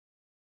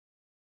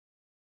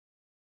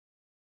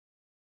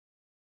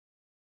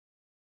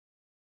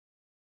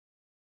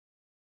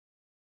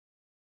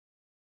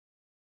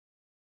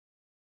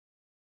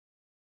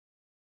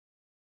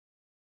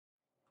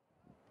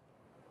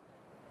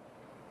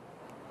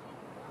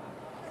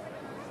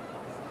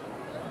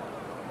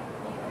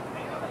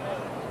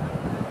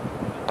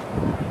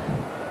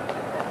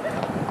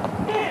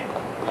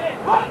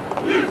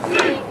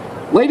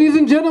Ladies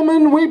and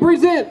gentlemen, we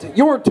present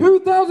your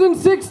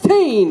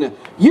 2016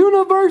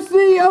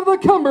 University of the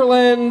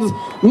Cumberland's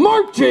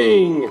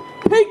Marching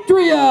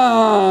Patriots!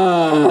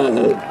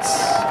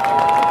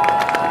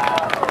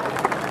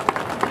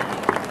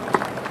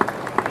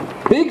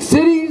 Big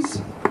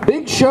cities,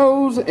 big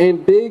shows,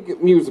 and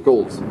big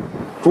musicals.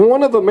 From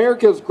one of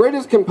America's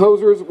greatest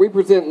composers, we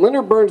present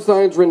Leonard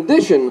Bernstein's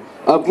rendition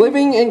of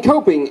Living and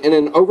Coping in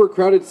an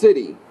Overcrowded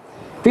City.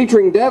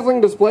 Featuring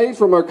dazzling displays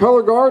from our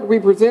color guard, we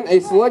present a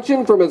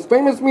selection from his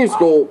famous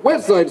musical,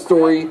 West Side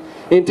Story,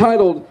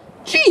 entitled,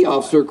 Gee,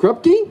 Officer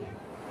Krupke.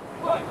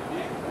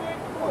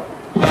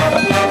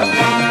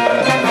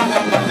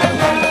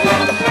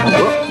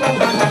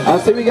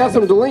 I see we got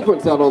some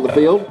delinquents out on the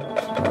field.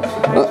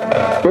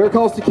 Better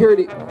call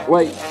security.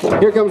 Wait,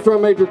 here comes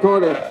Drum Major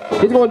Carter.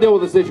 He's going to deal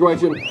with the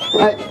situation.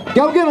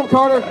 Go get him,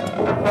 Carter.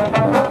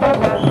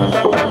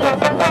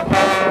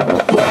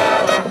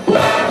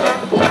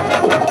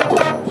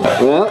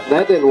 Well,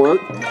 that didn't work.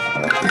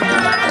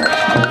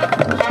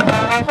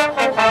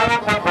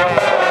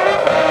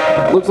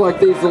 Looks like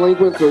these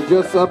delinquents are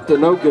just up to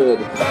no good.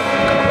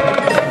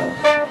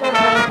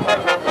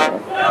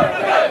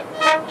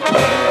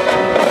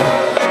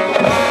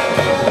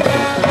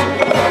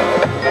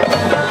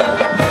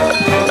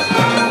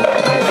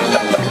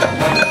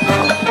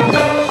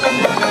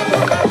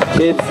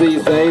 Kids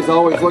these days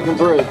always looking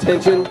for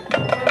attention.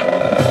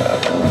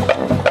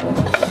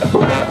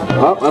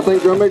 Oh, I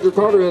think Drum Major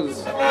Carter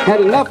has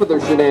had enough of their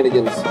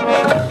shenanigans. Please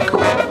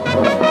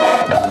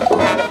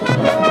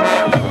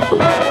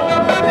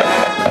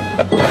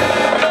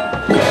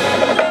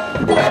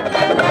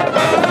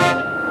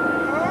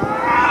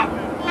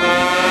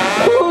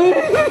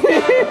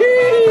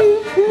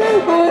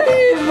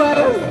let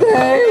us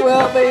stay.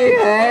 We'll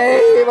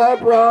behave, I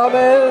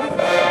promise.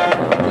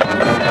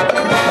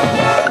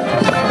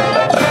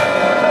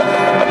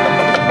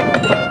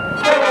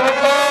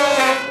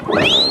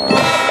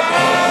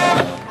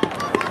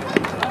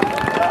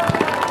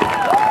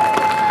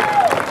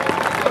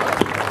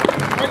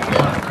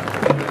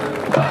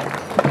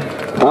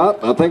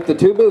 I think the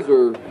tubas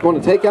are going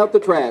to take out the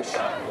trash.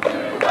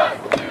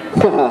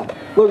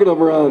 Look at them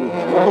run.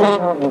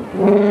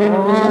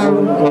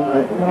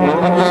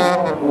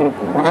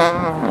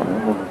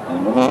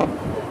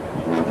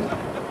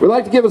 We'd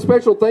like to give a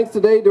special thanks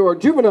today to our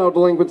juvenile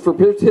delinquents for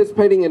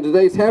participating in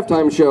today's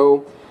halftime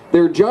show.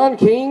 They're John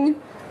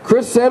King,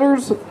 Chris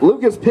Setters,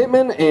 Lucas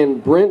Pittman,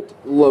 and Brent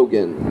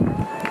Logan.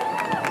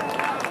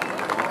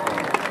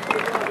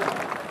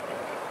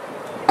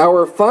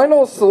 Our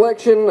final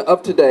selection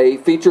of today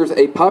features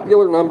a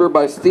popular number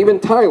by Steven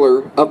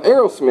Tyler of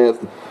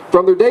Aerosmith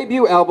from their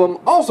debut album,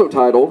 also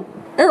titled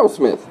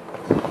Aerosmith.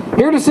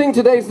 Here to sing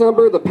today's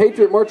number, the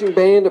Patriot Marching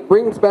Band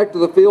brings back to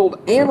the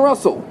field Ann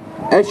Russell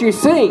as she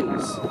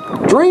sings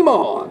Dream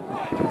On.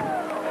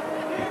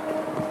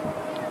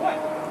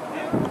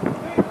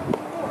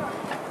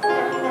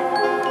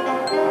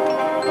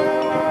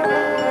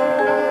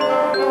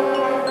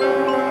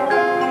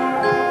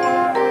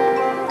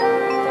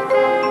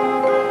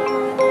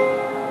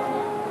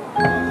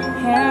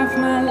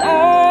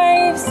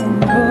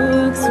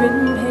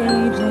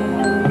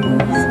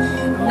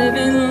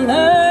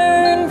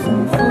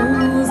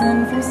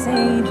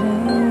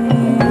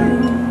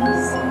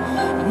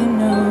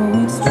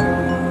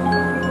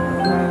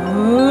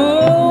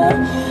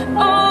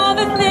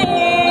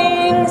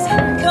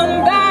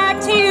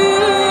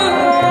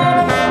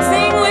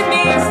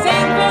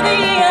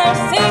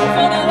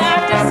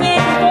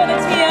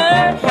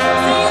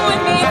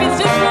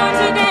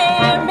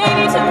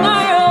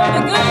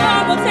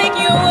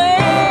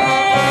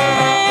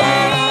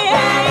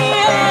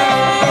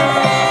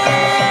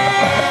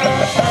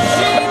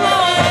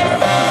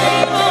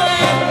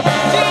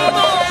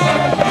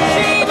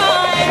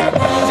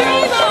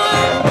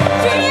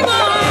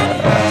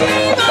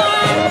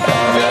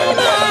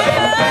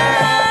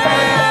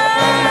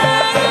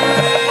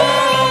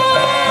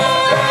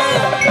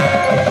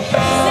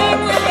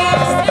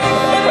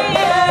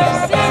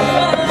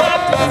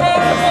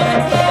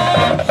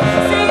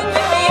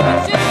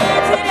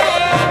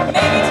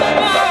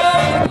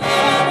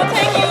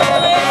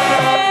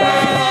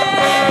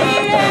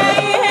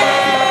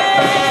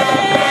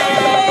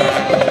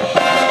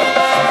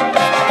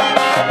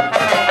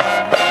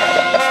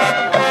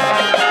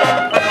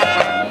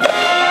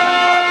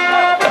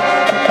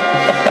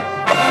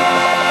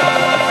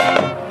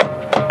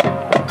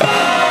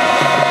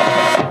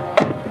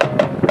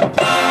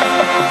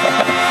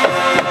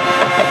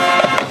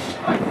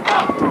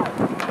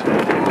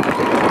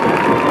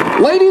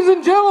 Ladies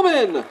and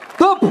gentlemen,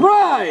 the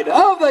pride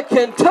of the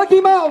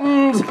Kentucky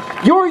Mountains,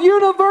 your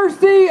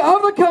University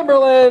of the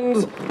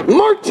Cumberland's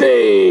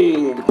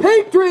Marching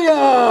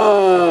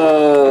Patriots!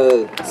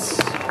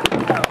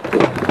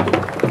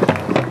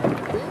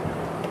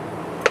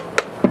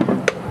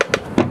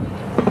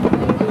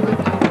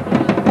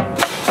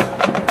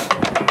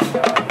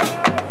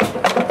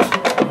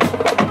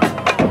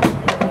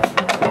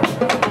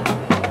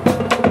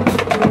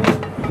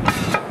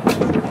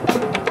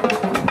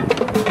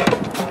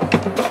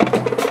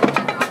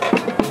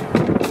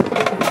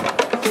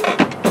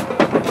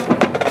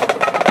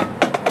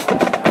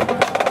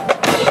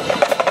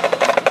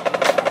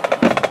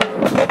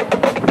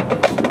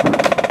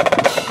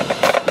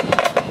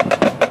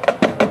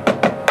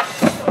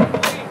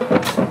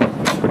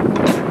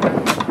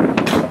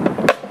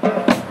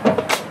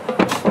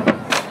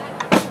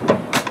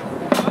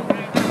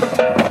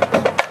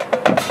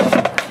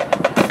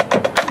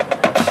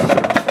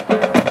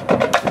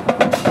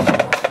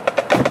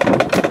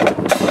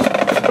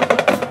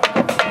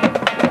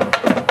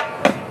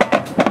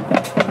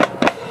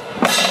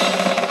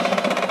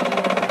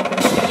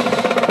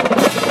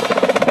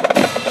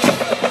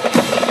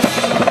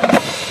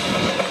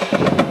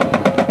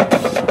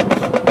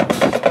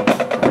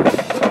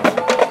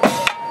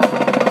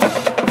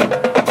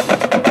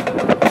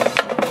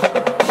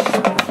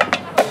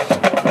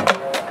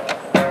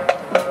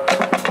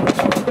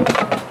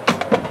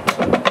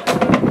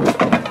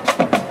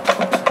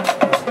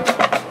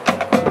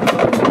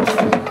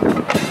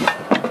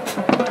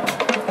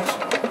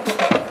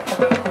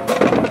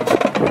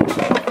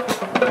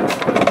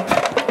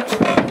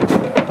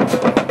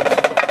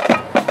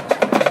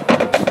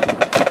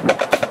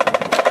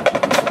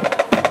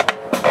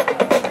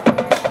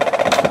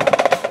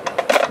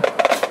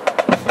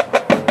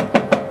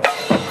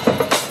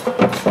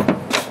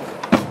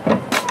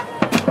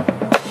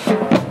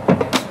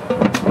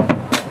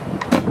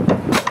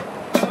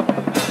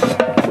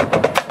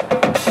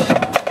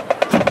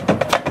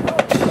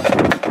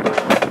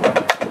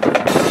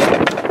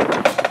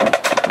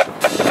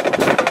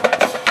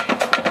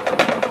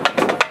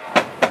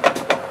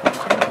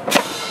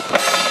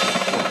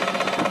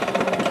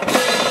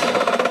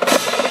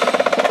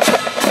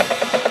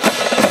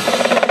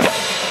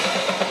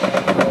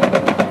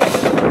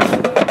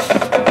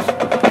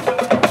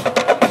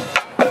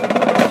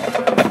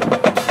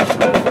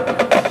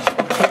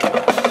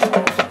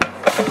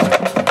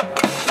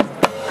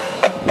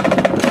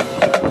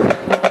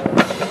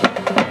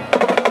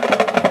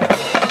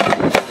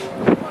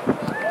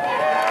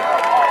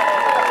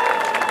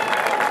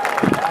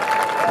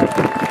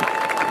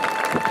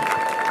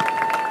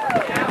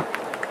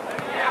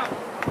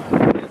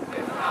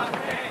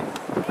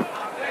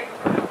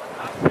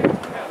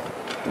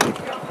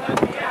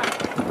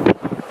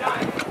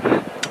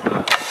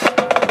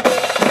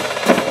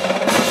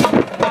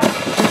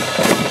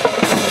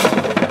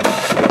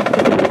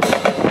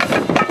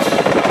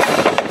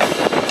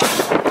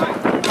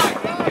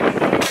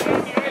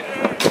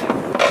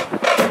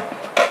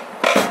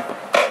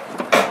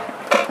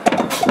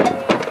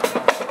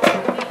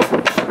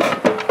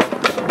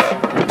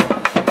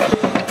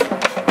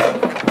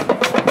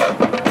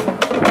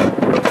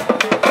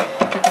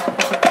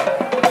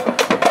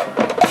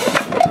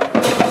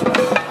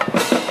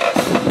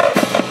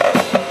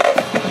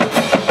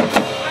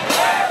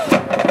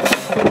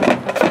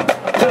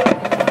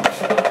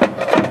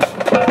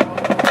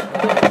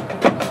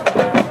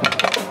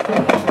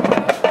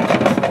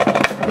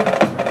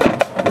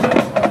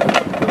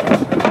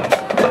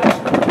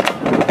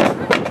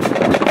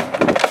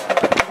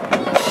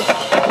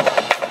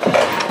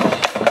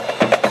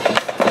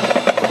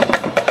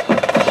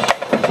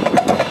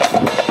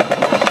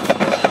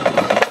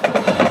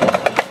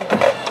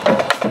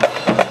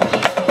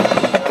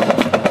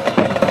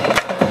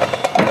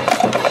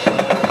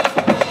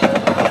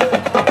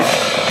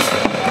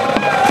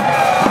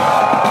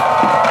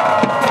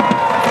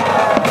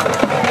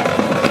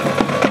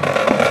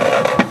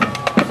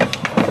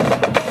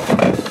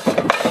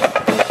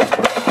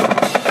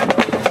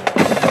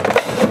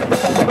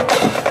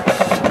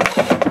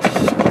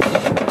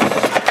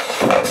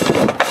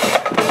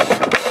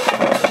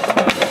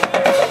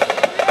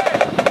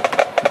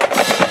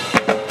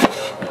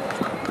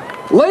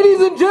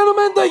 Ladies and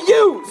gentlemen, the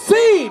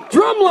UC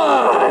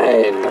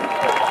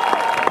Drumline!